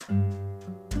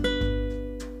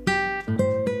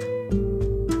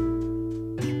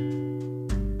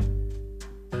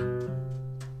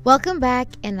Welcome back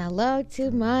and hello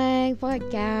to my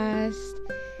podcast.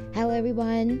 Hello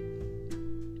everyone.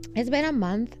 It's been a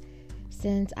month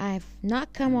since I've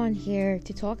not come on here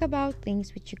to talk about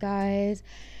things with you guys,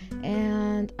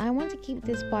 and I want to keep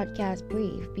this podcast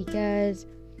brief because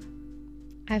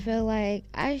I feel like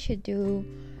I should do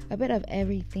a bit of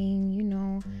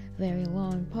everything, very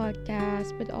long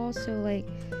podcast, but also like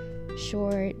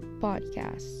short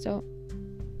podcasts. So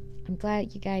I'm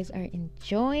glad you guys are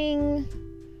enjoying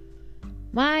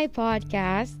my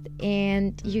podcast,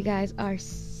 and you guys are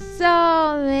so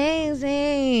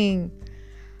amazing.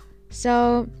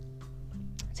 So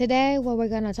today what we're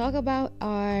gonna talk about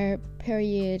are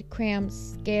period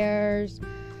cramps, scares.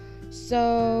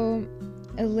 So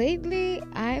lately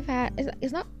I've had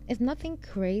it's nothing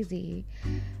crazy,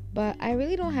 but I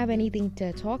really don't have anything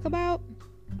to talk about.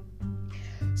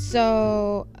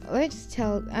 So I just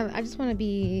want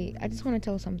to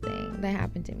tell something that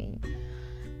happened to me.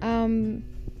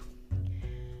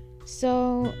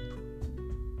 So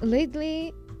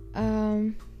lately,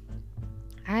 I'd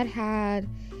had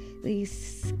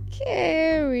these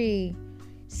scary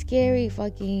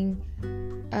fucking,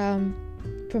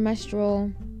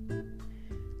 premenstrual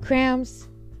cramps.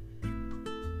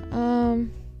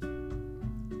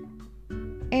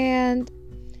 And,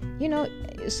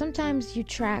 sometimes you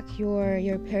track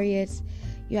your periods.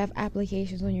 You have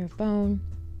applications on your phone,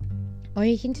 or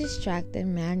you can just track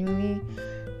them manually,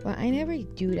 but I never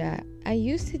do that. I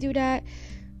used to do that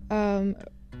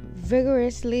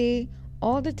vigorously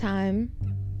all the time,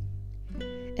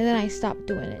 and then I stopped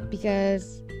doing it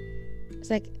because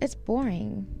it's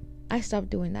boring. I stopped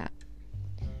doing that.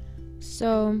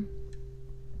 So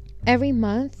every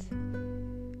month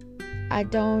I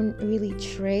don't really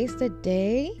trace the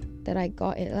day that I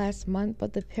got it last month,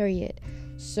 but the period.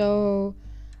 So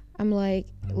I'm like,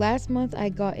 last month I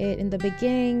got it in the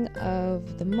beginning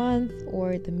of the month,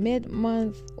 or the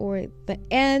mid-month, or the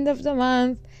end of the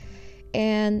month,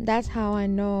 and that's how I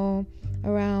know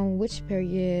around which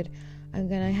period I'm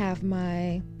gonna have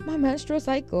my menstrual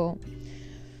cycle.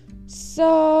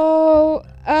 So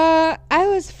I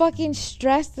was fucking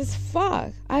stressed as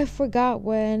fuck. I forgot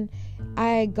when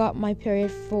I got my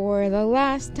period for the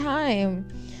last time.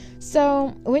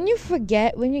 So when you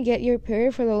get your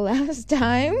period for the last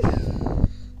time,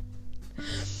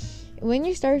 when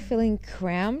you start feeling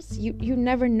cramps, you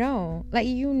never know.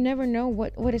 You never know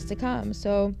what is to come.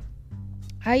 So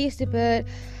I used to put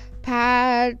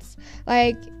pads,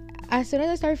 as soon as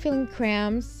I start feeling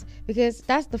cramps, because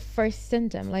that's the first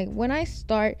symptom. When I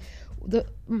start,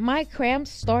 my cramps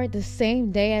start the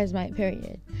same day as my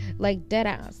period, dead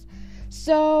ass.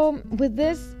 So with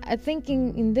this,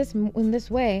 thinking in this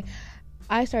way,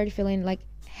 I started feeling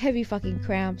heavy fucking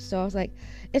cramps. So I was like,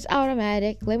 it's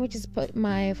automatic. Let me just put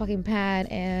my fucking pad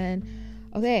and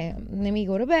okay, let me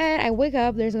go to bed. I wake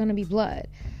up, there's gonna be blood.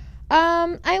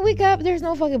 I wake up, there's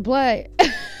no fucking blood.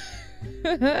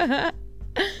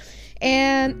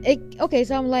 And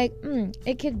so I'm like,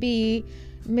 it could be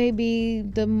maybe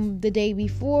the day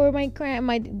before my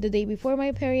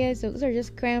period. So those are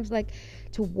just cramps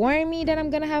to warn me that I'm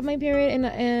gonna have my period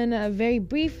in a very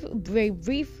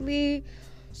briefly.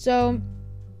 So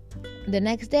the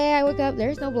next day I wake up,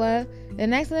 there's no blood. The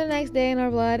next day,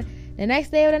 no blood. The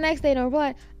next day, no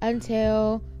blood,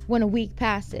 until when a week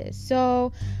passes.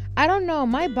 So I don't know,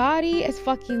 my body has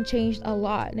fucking changed a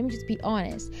lot. Let me just be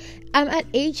honest. I'm at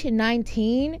age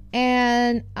 19,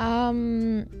 and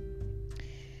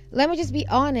let me just be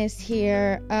honest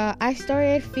here. I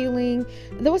started feeling,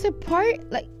 there was a part,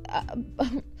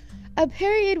 a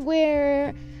period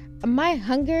where my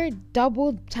hunger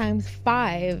doubled times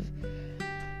 5.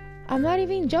 I'm not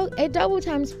even joking. It doubled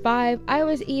times 5. I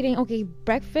was eating,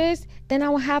 breakfast, then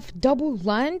I'll have double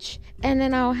lunch, and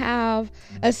then I'll have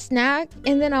a snack,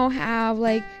 and then I'll have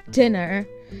dinner.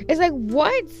 It's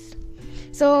what?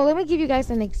 So let me give you guys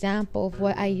an example of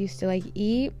what I used to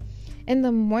eat. In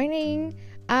the morning,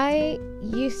 I'm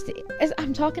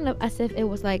talking as if it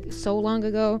was so long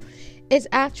ago. It's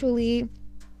actually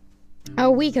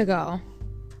a week ago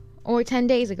or 10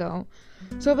 days ago.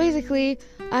 So basically,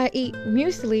 I eat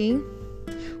muesli,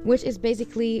 which is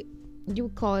basically, you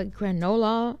would call it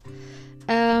granola,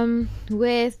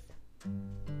 with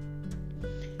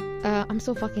I'm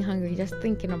so fucking hungry just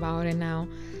thinking about it now.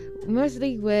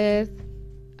 Muesli with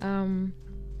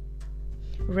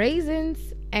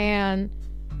raisins and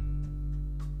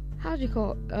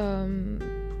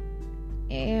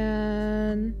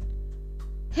and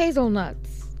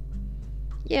hazelnuts.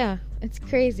 Yeah, it's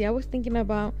crazy. I was thinking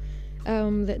about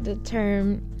the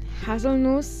term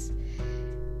Haselnuss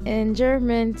in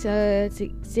German to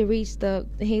reach the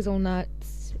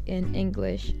hazelnuts in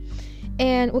English.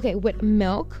 And okay, with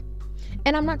milk,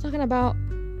 and I'm not talking about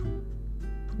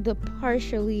the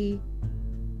partially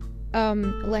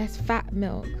less fat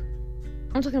milk.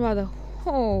 I'm talking about the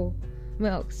whole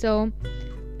milk. So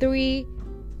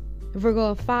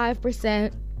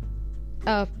 3.5%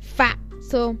 of fat.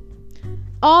 So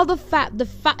all the fat, the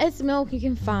fattest milk you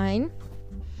can find,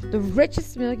 the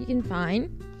richest milk you can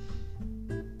find,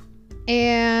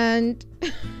 and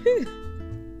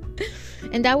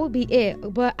and that would be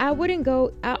it. But I wouldn't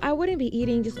be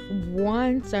eating just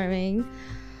one serving.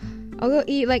 I'll go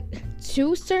eat like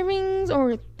 2 servings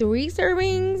or 3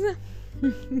 servings.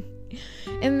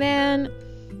 And then,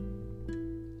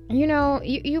 you know,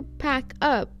 you pack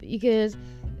up, because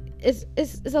it's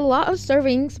a lot of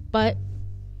servings, but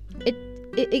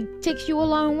it takes you a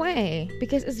long way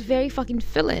because it's very fucking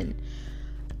filling.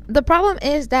 The problem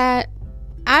is that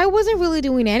I wasn't really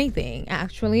doing anything,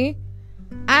 actually.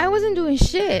 I wasn't doing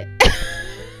shit.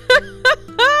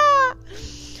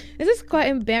 This is quite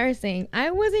embarrassing.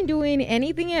 I wasn't doing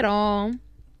anything at all.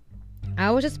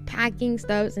 I was just packing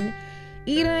stuff and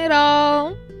eating it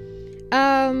all.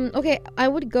 Okay, I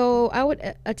would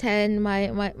attend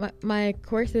my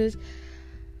courses.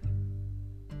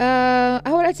 I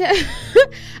would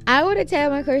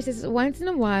attend my courses once in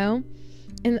a while,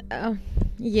 and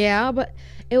yeah, but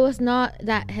it was not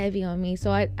that heavy on me,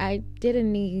 so I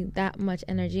didn't need that much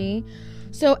energy.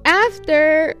 So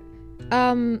after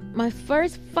my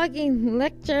first fucking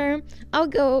lecture, I'll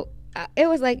go. It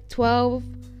was like 12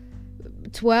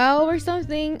 or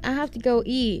something. I have to go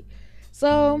eat.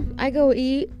 So I go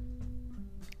eat.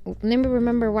 Let me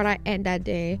remember what I ate that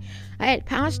day. I ate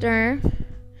pasta.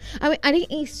 I mean, I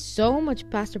didn't eat so much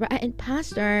pasta, but I ate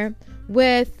pasta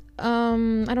with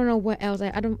I don't know what else.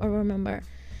 I don't remember.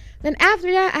 Then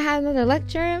after that, I had another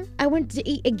lecture. I went to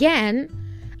eat again.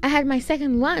 I had my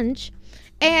second lunch,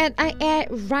 and I ate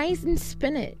rice and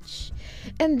spinach.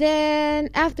 And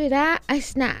then after that, I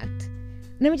snacked.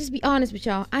 Let me just be honest with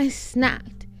y'all. I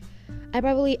snacked. I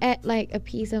probably ate like a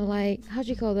piece of like, how do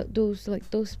you call it?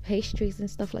 Those pastries and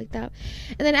stuff like that.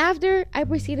 And then after, I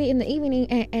proceeded in the evening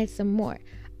and ate some more.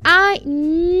 I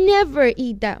never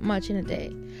eat that much in a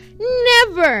day.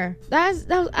 Never. That's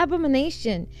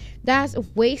abomination. That's a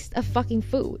waste of fucking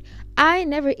food. I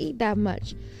never eat that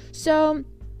much. So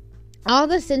all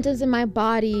the symptoms in my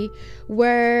body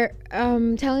were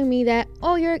telling me that,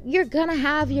 oh, you're gonna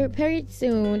have your period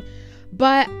soon.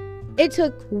 But it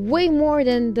took way more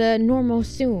than the normal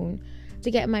soon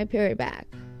to get my period back.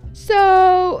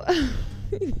 So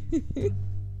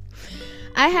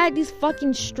I had these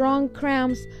fucking strong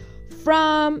cramps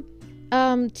from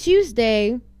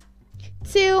Tuesday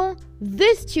till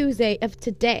this Tuesday of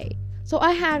today. So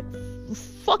I had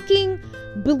fucking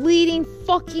bleeding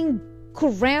fucking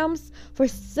cramps for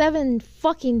 7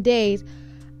 fucking days.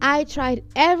 I tried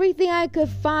everything I could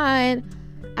find.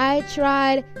 I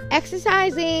tried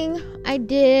exercising. I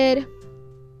did.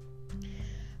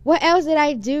 What else did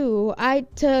I do? I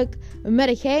took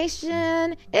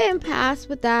medication. It didn't pass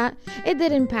with that. It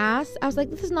didn't pass. I was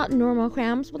like, this is not normal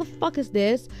cramps. What the fuck is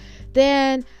this?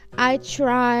 Then I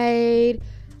tried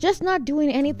just not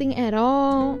doing anything at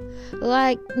all.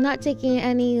 Like, not taking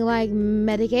any, like,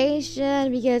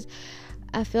 medication because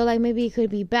I feel like maybe it could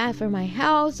be bad for my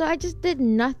health. So I just did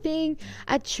nothing.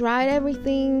 I tried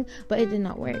everything, but it did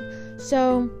not work.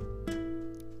 So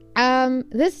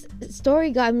this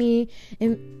story got me,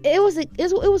 and it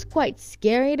was quite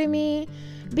scary to me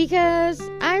because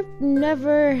I've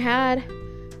never had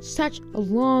such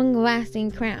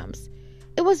long-lasting cramps.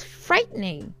 It was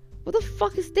frightening. What the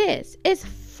fuck is this? It's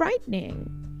frightening.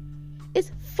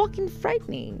 It's fucking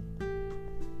frightening.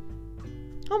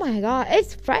 Oh my god,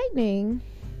 it's frightening.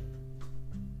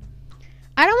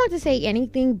 I don't want to say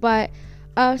anything, but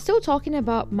still talking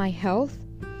about my health,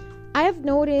 I have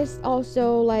noticed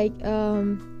also like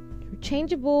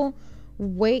changeable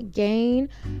weight gain.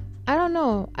 I don't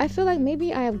know. I feel like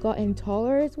maybe I have gotten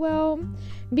taller as well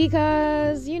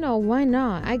because, you know, why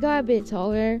not? I got a bit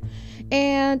taller.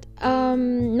 And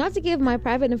not to give my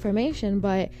private information,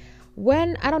 but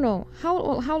when, I don't know,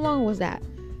 how long was that?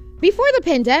 Before the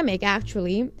pandemic,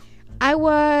 actually, I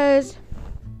was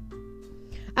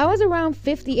around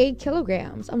 58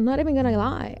 kilograms. I'm not even gonna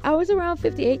lie. I was around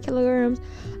 58 kilograms.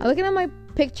 I'm looking at my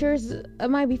pictures,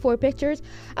 my before pictures.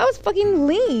 I was fucking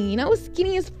lean. I was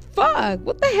skinny as fuck.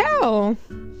 What the hell?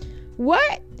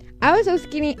 What? I was so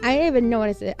skinny, I didn't even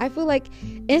notice it. I feel like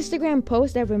Instagram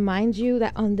posts that remind you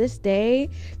that on this day,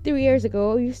 3 years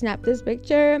ago, you snapped this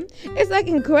picture. It's like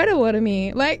incredible to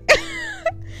me. Like,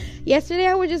 yesterday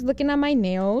I was just looking at my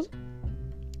nails.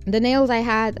 the nails I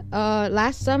had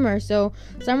last summer, so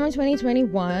summer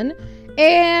 2021,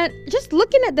 and just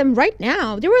looking at them right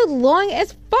now, they were long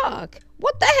as fuck.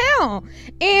 What the hell?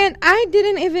 And I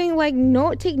didn't even like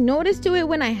take notice to it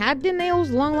when I had the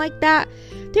nails long like that.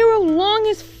 They were long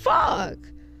as fuck.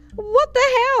 What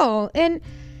the hell? And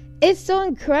it's so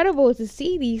incredible to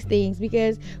see these things,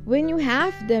 because when you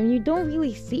have them, you don't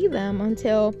really see them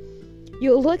until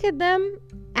you look at them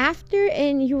after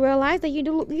and you realize that you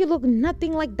look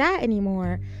nothing like that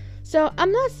anymore. So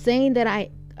I'm not saying that I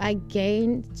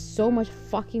gained so much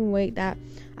fucking weight that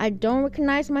I don't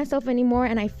recognize myself anymore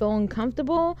and I feel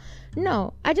uncomfortable.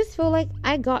 No, I just feel like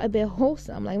I got a bit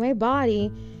wholesome. Like my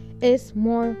body is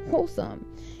more wholesome.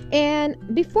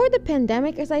 And before the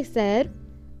pandemic, as I said,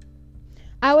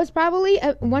 I was probably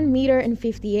at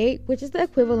 1.58 m, which is the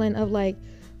equivalent of like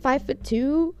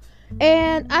 5'2",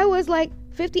 and I was like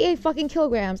 58 fucking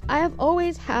kilograms. I have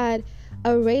always had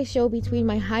a ratio between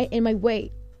my height and my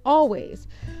weight. Always.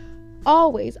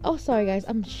 Oh, sorry guys,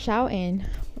 I'm shouting.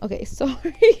 Okay,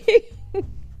 sorry.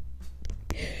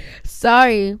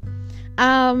 Sorry.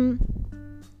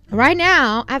 Right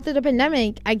now, after the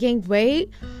pandemic, I gained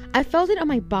weight. I felt it on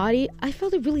my body. I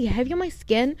felt it really heavy on my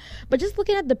skin. But just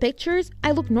looking at the pictures,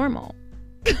 I look normal.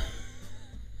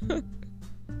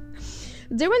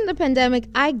 During the pandemic,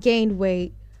 I gained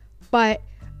weight. But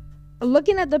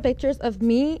looking at the pictures of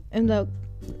me and the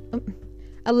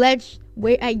alleged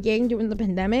weight I gained during the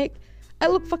pandemic, I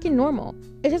look fucking normal.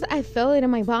 It's just I felt it in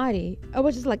my body. I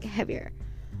was just like heavier.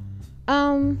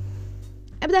 But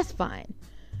that's fine.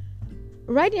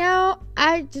 Right now,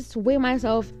 I just weigh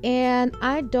myself and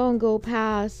I don't go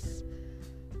past,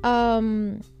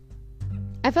 I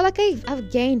feel like I've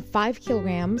gained 5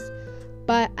 kilograms,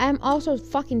 but I'm also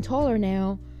fucking taller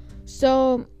now.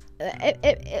 So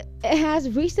it has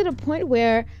reached to the point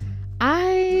where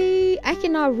I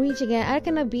cannot reach again. I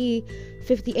cannot be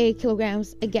 58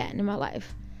 kilograms again in my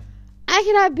life.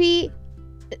 I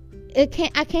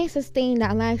can't sustain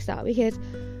that lifestyle, because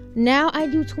now I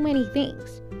do too many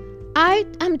things.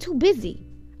 I'm too busy.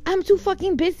 I'm too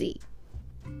fucking busy.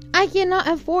 I cannot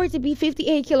afford to be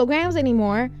 58 kilograms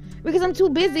anymore because I'm too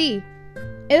busy.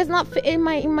 It does not fit in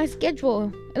my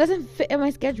schedule. It doesn't fit in my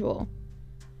schedule.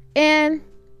 And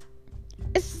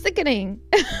it's sickening.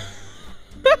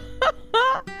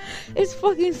 It's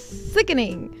fucking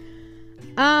sickening.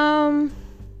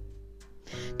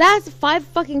 That's 5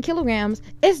 fucking kilograms.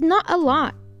 It's not a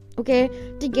lot, okay?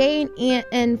 To gain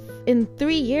in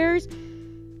 3 years.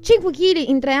 5 kg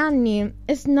in 3 anni.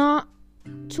 It's not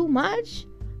too much,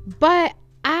 but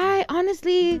I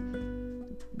honestly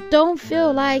don't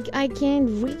feel like I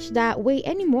can reach that weight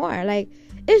anymore. Like,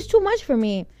 it's too much for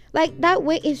me. Like, that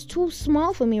weight is too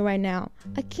small for me right now.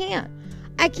 I can't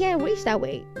reach that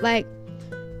weight. Like,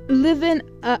 living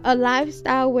a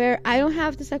lifestyle where I don't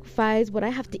have to sacrifice what I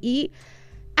have to eat.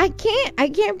 I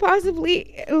can't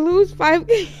possibly lose 5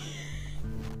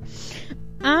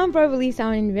 I'm probably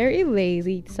sounding very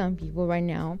lazy to some people right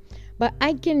now, but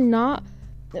I cannot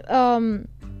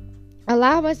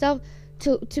allow myself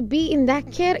to be in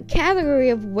that category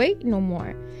of weight no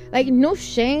more. Like, no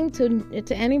shame to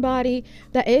anybody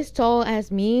that is tall as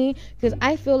me, because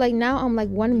I feel like now I'm like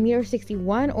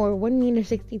 1.61 m or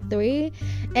 1.63 m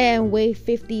and weigh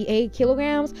 58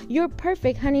 kilograms. You're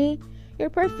perfect, honey.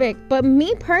 You're perfect. But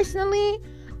me personally,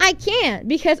 I can't,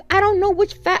 because I don't know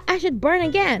which fat I should burn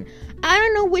again. I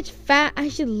don't know which fat I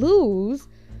should lose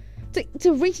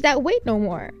to reach that weight no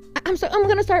more. I'm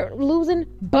gonna start losing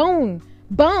bones.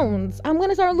 I'm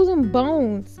gonna start losing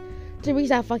bones to reach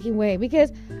that fucking weight,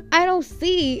 because I don't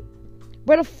see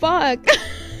where the fuck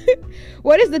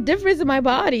what is the difference in my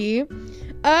body.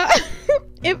 What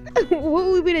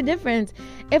would be the difference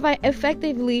if I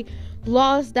effectively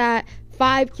lost that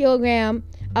 5 kilogram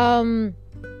ballward?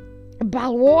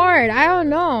 I don't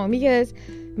know, because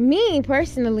me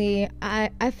personally,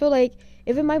 I feel like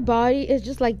even my body is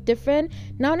just like different.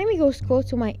 Now let me go scroll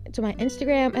to my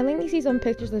Instagram and let me see some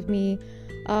pictures of me.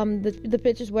 The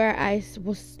pictures where I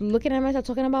was looking at myself,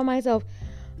 talking about myself.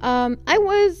 I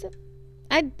was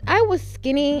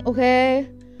skinny, okay,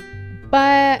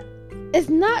 but it's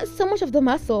not so much of the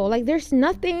muscle. Like, there's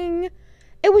nothing.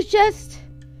 It was just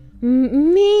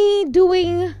me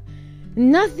doing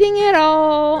nothing at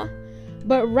all.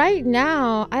 But right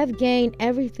now, I've gained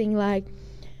everything. Like,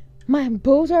 my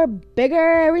boobs are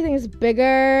bigger. Everything is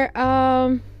bigger.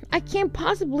 I can't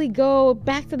possibly go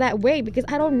back to that weight because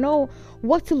I don't know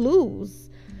what to lose.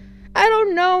 I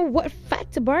don't know what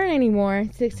fat to burn anymore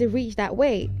to reach that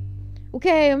weight.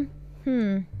 Okay.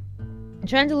 I'm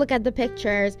trying to look at the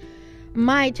pictures.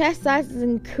 My chest size is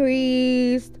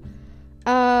increased.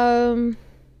 I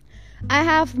I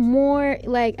have more,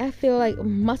 like, I feel like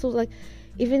muscles, like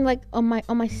even like on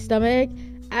my stomach.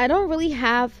 I don't really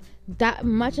have that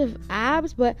much of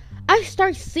abs, but I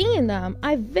start seeing them.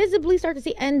 I visibly start to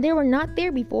see, and they were not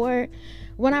there before.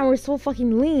 When I was so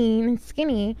fucking lean and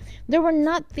skinny, they were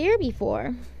not there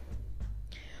before.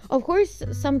 Of course,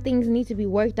 some things need to be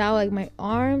worked out, like my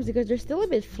arms, because they're still a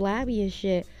bit flabby and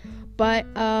shit. But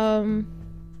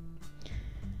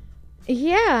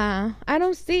yeah, I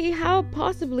don't see how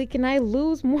possibly can I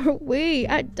lose more weight.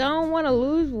 I don't want to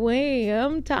lose weight.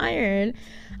 I'm tired.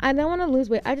 I don't want to lose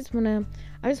weight. I just want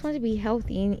to be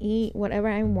healthy and eat whatever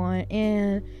I want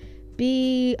and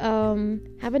be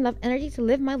have enough energy to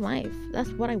live my life.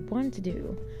 That's what I want to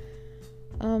do.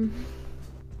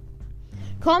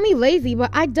 Call me lazy, but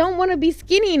I don't want to be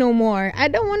skinny no more. I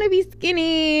don't want to be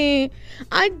skinny.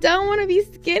 I don't want to be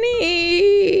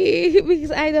skinny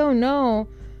because I don't know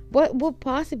what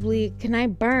possibly can I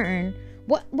burn.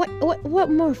 What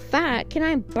more fat can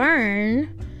I burn?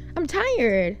 I'm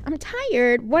tired.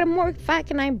 What more fat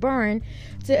can I burn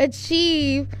to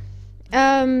achieve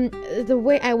the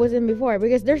way I was in before?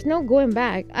 Because there's no going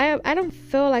back. I don't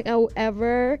feel like I will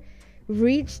ever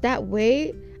reach that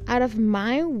weight out of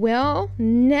my will.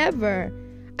 Never.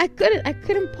 I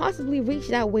couldn't possibly reach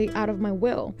that weight out of my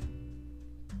will.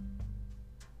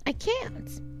 I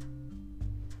can't.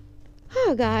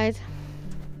 Oh, guys.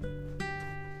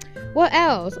 What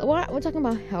else? We're talking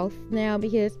about health now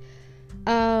because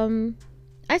I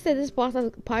said this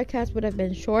podcast would have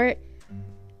been short.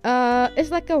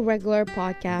 It's like a regular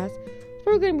podcast. It's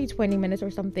probably gonna be 20 minutes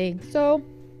or something. So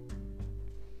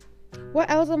what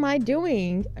else am I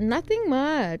doing? Nothing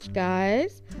much,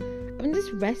 guys. I'm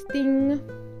just resting.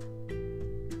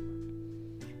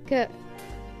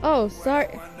 Oh,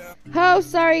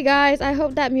 sorry, guys. I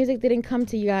hope that music didn't come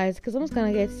to you guys, because I'm just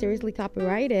gonna get seriously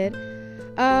copyrighted.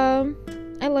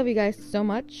 I love you guys so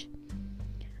much.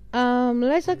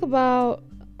 Let's talk about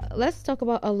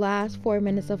a last 4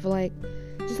 minutes of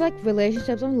just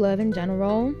relationships and love in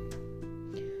general.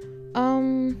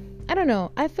 I don't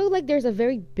know. I feel like there's a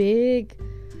very big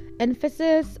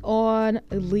emphasis on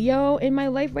Leo in my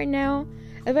life right now.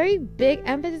 A very big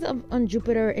emphasis on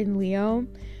Jupiter in Leo.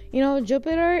 You know,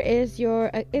 Jupiter is your...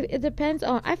 It depends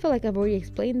on... I feel like I've already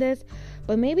explained this,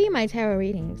 but maybe my tarot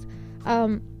readings.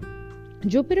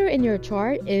 Jupiter in your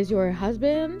chart is your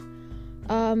husband.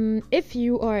 If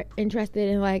you are interested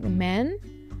in men.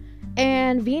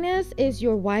 And Venus is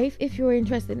your wife if you're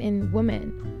interested in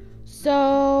women.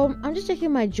 So I'm just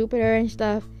checking my Jupiter and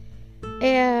stuff,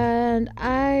 and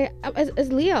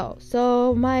it's Leo.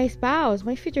 So my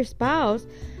future spouse,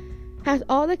 has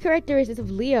all the characteristics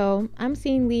of Leo. I'm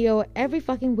seeing Leo every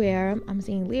fucking where. I'm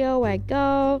seeing Leo where I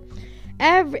go,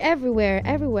 everywhere.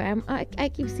 I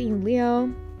keep seeing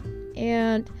Leo,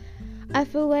 and I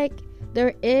feel like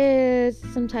there is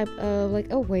some type of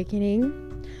awakening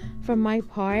from my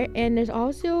part, and there's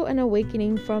also an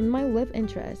awakening from my love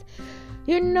interest.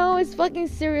 You know, it's fucking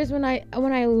serious when I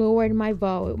lowered my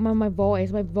voice,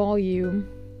 my volume.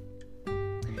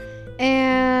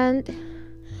 And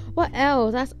what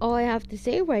else? That's all I have to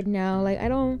say right now. I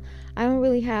don't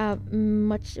really have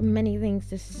many things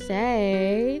to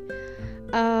say.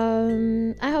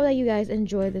 I hope that you guys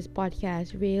enjoy this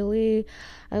podcast. Really,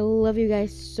 I love you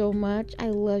guys so much. I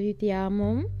love you, te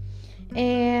amo.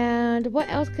 And what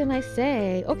else can I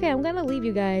say? Okay, I'm gonna leave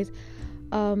you guys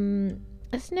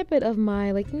a snippet of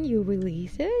my new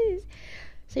releases,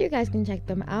 so you guys can check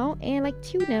them out and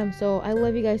tune them. So I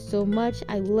love you guys so much.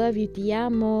 I love you, te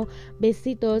amo,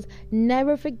 besitos.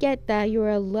 Never forget that you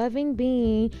are a loving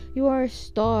being. You are a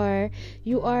star.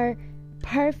 You are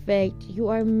perfect. You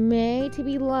are made to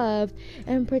be loved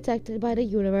and protected by the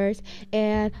universe.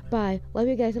 And bye. Love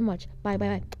you guys so much.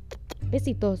 Bye.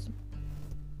 Besitos.